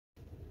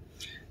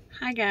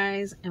Hi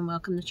guys, and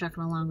welcome to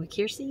Trucking Along with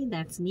Kearsey.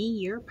 That's me,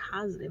 your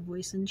positive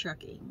voice in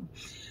trucking.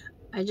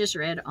 I just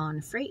read on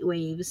Freight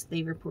Waves,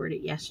 they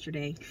reported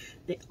yesterday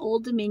that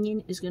Old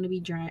Dominion is going to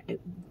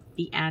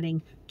be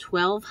adding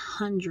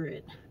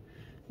 1,200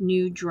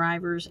 new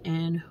drivers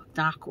and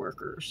dock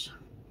workers.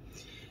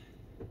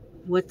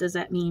 What does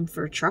that mean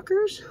for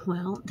truckers?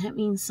 Well, that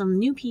means some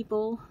new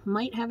people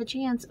might have a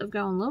chance of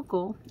going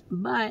local,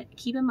 but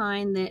keep in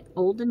mind that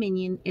Old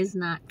Dominion is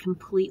not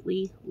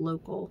completely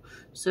local.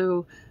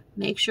 So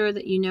make sure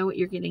that you know what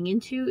you're getting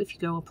into if you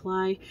go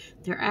apply.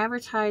 They're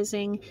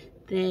advertising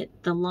that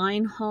the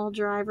line haul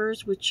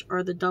drivers, which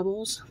are the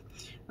doubles,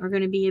 are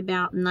going to be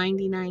about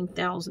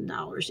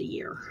 $99,000 a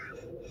year.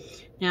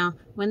 Now,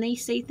 when they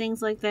say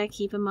things like that,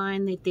 keep in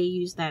mind that they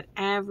use that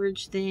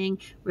average thing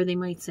where they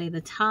might say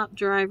the top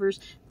drivers.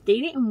 They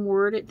didn't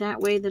word it that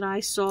way that I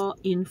saw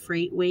in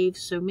Freight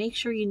Waves, so make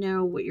sure you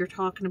know what you're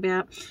talking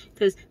about,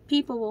 because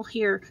people will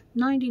hear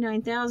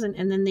 99,000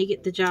 and then they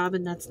get the job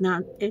and that's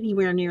not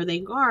anywhere near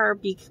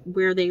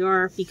where they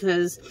are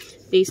because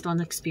based on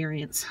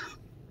experience.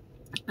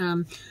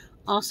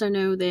 Also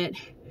know that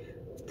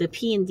the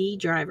P&D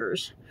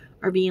drivers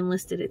are being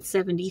listed at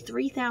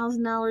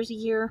 $73,000 a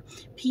year.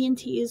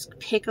 P&D is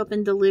pickup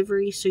and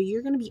delivery, so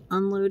you're going to be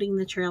unloading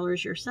the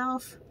trailers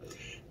yourself.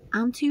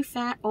 I'm too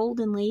fat,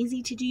 old, and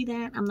lazy to do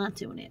that. I'm not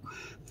doing it.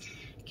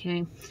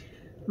 Okay.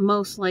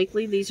 Most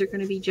likely, these are going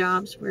to be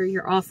jobs where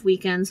you're off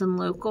weekends and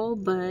local,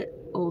 but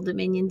Old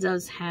Dominion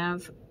does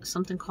have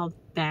something called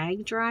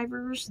bag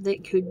drivers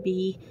that could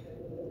be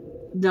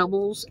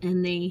doubles,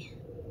 and they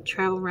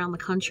travel around the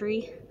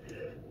country.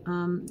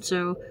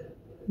 So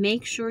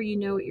make sure you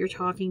know what you're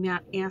talking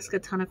about. Ask a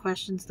ton of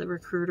questions to the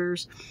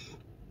recruiters.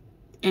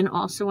 And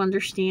also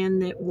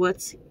understand that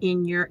what's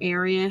in your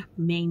area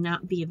may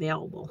not be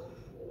available.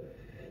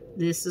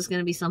 This is going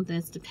to be something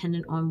that's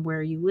dependent on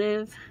where you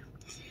live.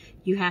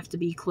 You have to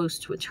be close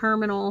to a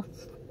terminal.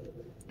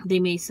 They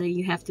may say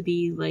you have to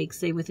be, like,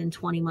 say, within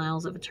 20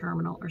 miles of a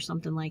terminal or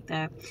something like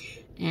that.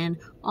 And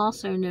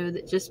also know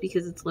that just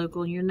because it's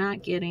local, you're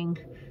not getting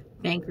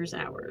banker's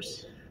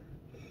hours.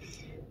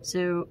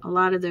 So a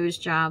lot of those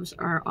jobs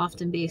are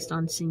often based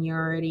on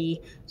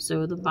seniority.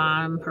 So the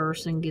bottom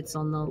person gets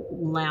on the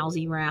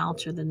lousy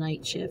route or the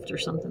night shift or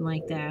something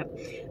like that.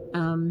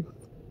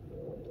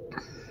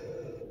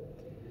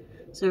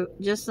 So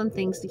just some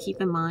things to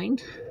keep in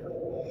mind.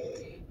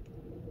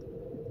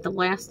 The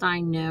last I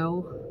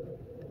know,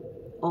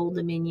 Old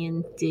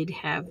Dominion did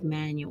have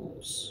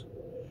manuals.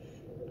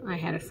 I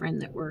had a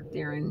friend that worked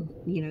there, and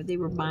they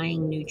were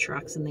buying new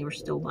trucks and they were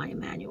still buying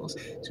manuals.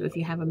 So if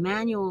you have a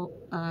manual,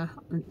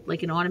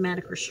 like an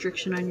automatic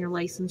restriction on your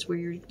license where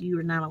you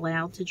are not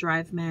allowed to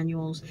drive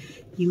manuals,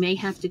 you may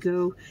have to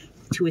go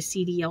to a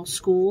CDL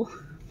school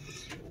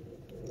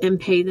and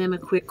pay them a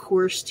quick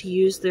course to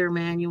use their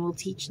manual,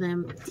 teach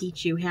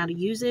you how to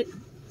use it,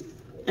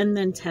 and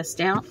then test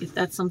out if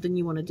that's something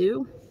you want to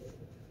do.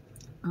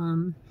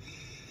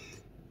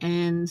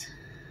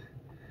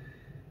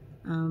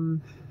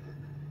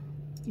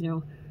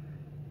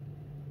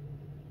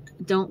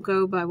 Don't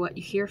go by what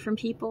you hear from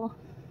people.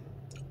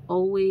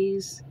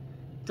 Always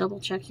double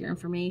check your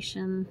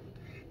information.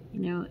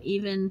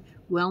 Even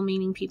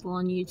well-meaning people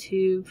on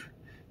YouTube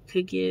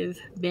could give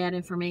bad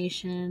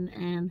information,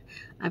 and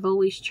I've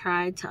always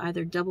tried to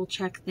either double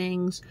check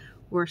things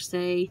or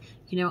say,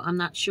 I'm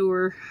not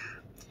sure.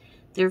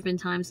 There have been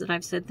times that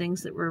I've said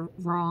things that were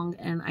wrong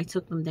and I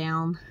took them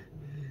down.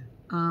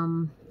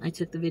 I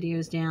took the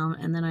videos down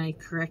and then I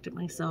corrected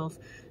myself.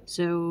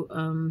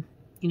 So,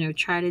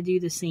 try to do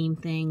the same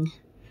thing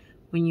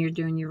when you're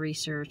doing your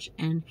research,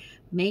 and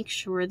make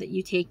sure that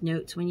you take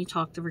notes when you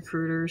talk to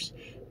recruiters.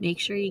 Make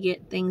sure you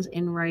get things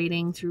in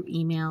writing through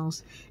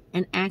emails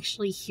and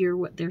actually hear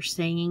what they're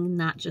saying,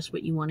 not just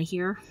what you want to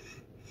hear.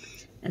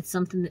 That's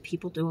something that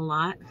people do a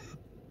lot.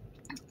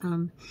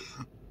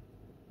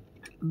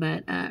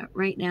 But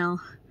right now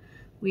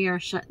we are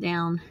shut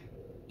down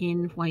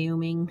in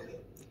Wyoming.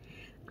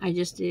 I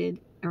just did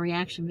a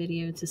reaction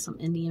video to some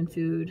Indian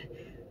food.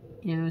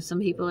 Some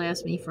people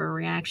ask me for a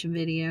reaction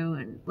video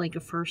and like a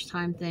first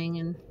time thing,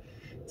 and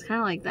it's kind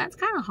of like, that's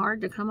kind of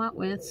hard to come up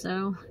with.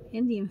 So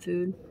Indian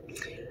food.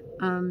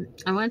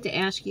 I wanted to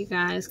ask you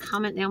guys,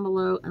 comment down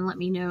below and let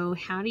me know,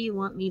 how do you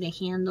want me to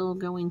handle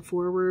going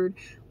forward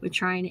with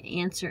trying to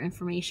answer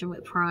information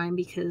with Prime,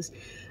 because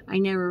I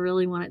never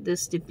really wanted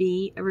this to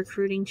be a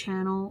recruiting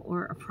channel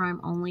or a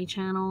Prime only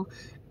channel,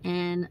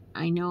 and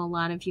I know a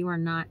lot of you are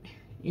not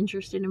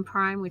interested in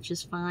Prime, which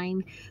is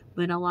fine,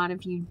 but a lot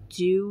of you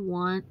do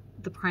want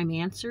the Prime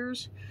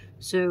answers.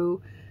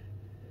 So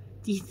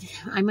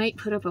I might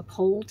put up a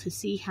poll to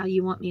see how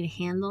you want me to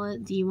handle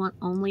it. Do you want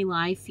only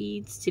live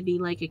feeds to be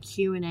like a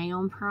Q&A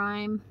on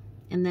Prime?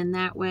 And then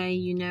that way,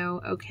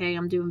 okay,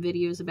 I'm doing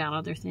videos about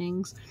other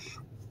things.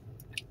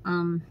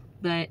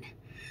 But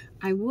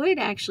I would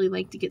actually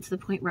like to get to the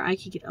point where I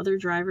could get other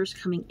drivers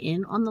coming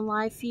in on the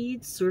live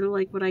feeds, sort of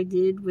like what I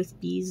did with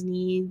Bees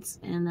Needs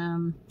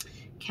and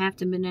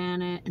Captain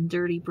Banana and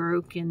Dirty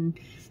Broke and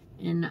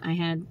and I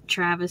had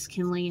Travis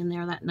Kinley in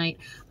there that night.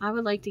 I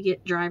would like to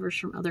get drivers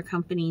from other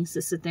companies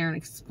to sit there and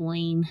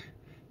explain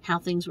how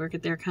things work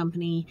at their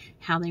company,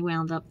 how they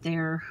wound up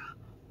there,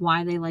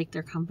 why they like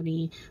their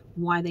company,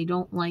 why they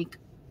don't like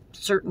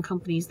certain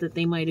companies that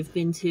they might have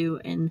been to,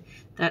 and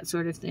that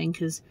sort of thing,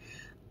 because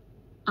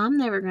I'm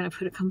never going to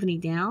put a company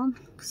down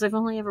because I've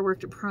only ever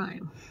worked at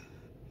Prime.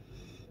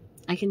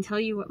 I can tell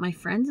you what my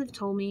friends have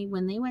told me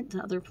when they went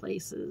to other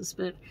places,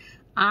 but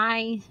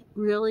I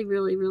really,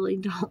 really, really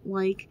don't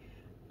like,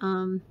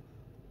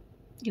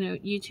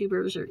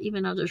 YouTubers or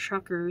even other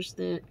truckers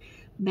that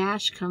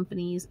bash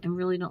companies and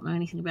really don't know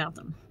anything about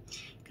them.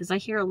 Because I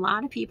hear a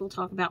lot of people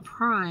talk about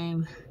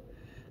Prime,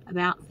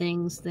 about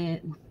things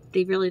that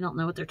they really don't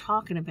know what they're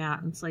talking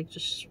about. And it's like,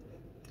 just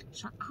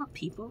shut up,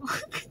 people.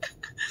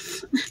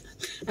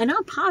 And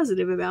I'm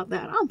positive about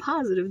that. I'm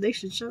positive they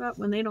should shut up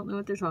when they don't know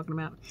what they're talking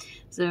about.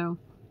 So,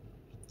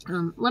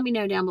 let me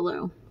know down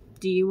below.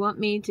 Do you want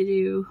me to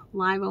do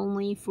live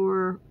only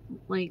for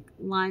like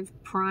live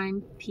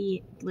Prime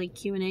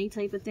Q&A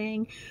type of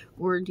thing?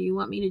 Or do you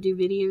want me to do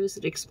videos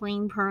that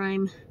explain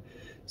Prime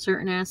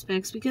certain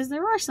aspects? Because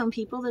there are some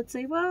people that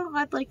say, well,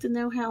 I'd like to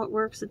know how it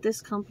works at this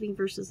company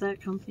versus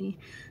that company.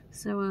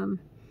 So,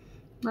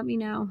 let me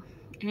know.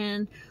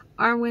 And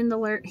our wind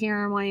alert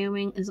here in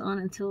Wyoming is on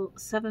until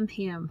 7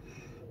 p.m.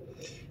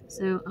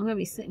 So I'm going to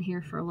be sitting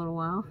here for a little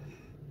while.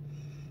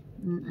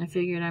 And I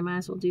figured I might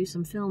as well do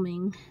some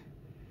filming.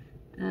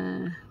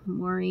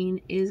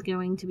 Maureen is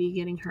going to be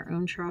getting her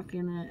own truck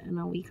in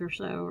a week or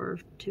so, or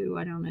two.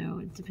 I don't know.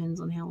 It depends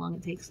on how long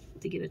it takes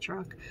to get a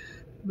truck.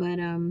 But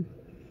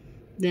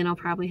then I'll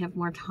probably have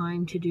more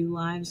time to do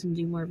lives and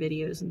do more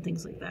videos and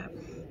things like that.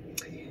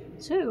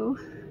 So,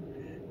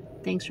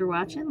 thanks for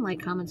watching. Like,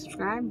 comment,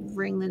 subscribe,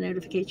 ring the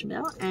notification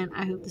bell, and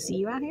I hope to see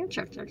you out here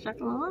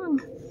trucking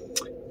along.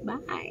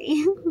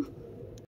 Bye.